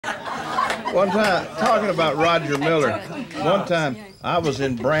One time, talking about Roger Miller, one time I was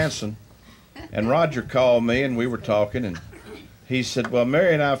in Branson, and Roger called me, and we were talking, and he said, well,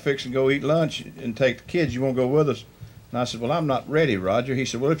 Mary and I are fixing to go eat lunch and take the kids. You want to go with us? And I said, well, I'm not ready, Roger. He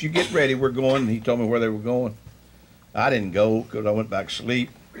said, well, if you get ready, we're going. And he told me where they were going. I didn't go because I went back to sleep.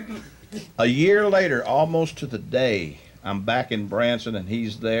 A year later, almost to the day, I'm back in Branson, and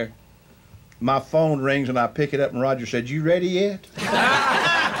he's there. My phone rings, and I pick it up, and Roger said, you ready yet?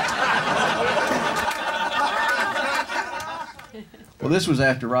 Well, this was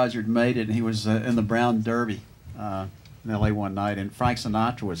after Roger had made it, and he was in the Brown Derby in L.A. one night, and Frank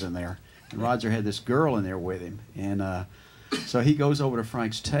Sinatra was in there. And Roger had this girl in there with him, and so he goes over to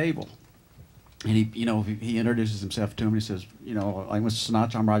Frank's table, and he introduces himself to him. And he says, like Mr.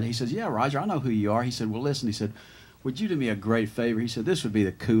 Sinatra, I'm Roger. He says, yeah, Roger, I know who you are. He said, well, listen. He said, would you do me a great favor? He said, this would be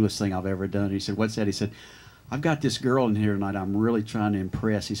the coolest thing I've ever done. He said, what's that? He said, I've got this girl in here tonight I'm really trying to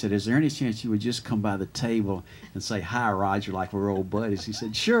impress. He said, is there any chance you would just come by the table and say, hi, Roger, like we're old buddies? He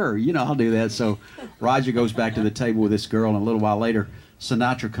said, sure, I'll do that. So Roger goes back to the table with this girl, and a little while later,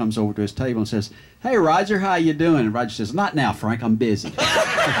 Sinatra comes over to his table and says, hey, Roger, how you doing? And Roger says, not now, Frank, I'm busy.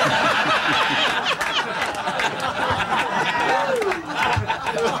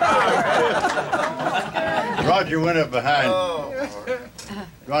 Roger went up behind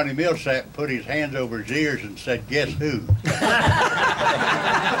Ronnie Millsap and put his hands over his ears and said, guess who?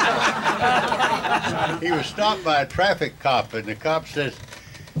 He was stopped by a traffic cop, and the cop says,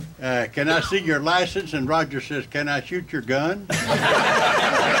 can I see your license? And Roger says, can I shoot your gun?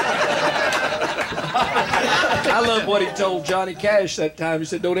 I love what he told Johnny Cash that time. He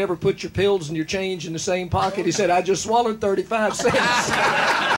said, don't ever put your pills and your change in the same pocket. He said, I just swallowed 35 cents.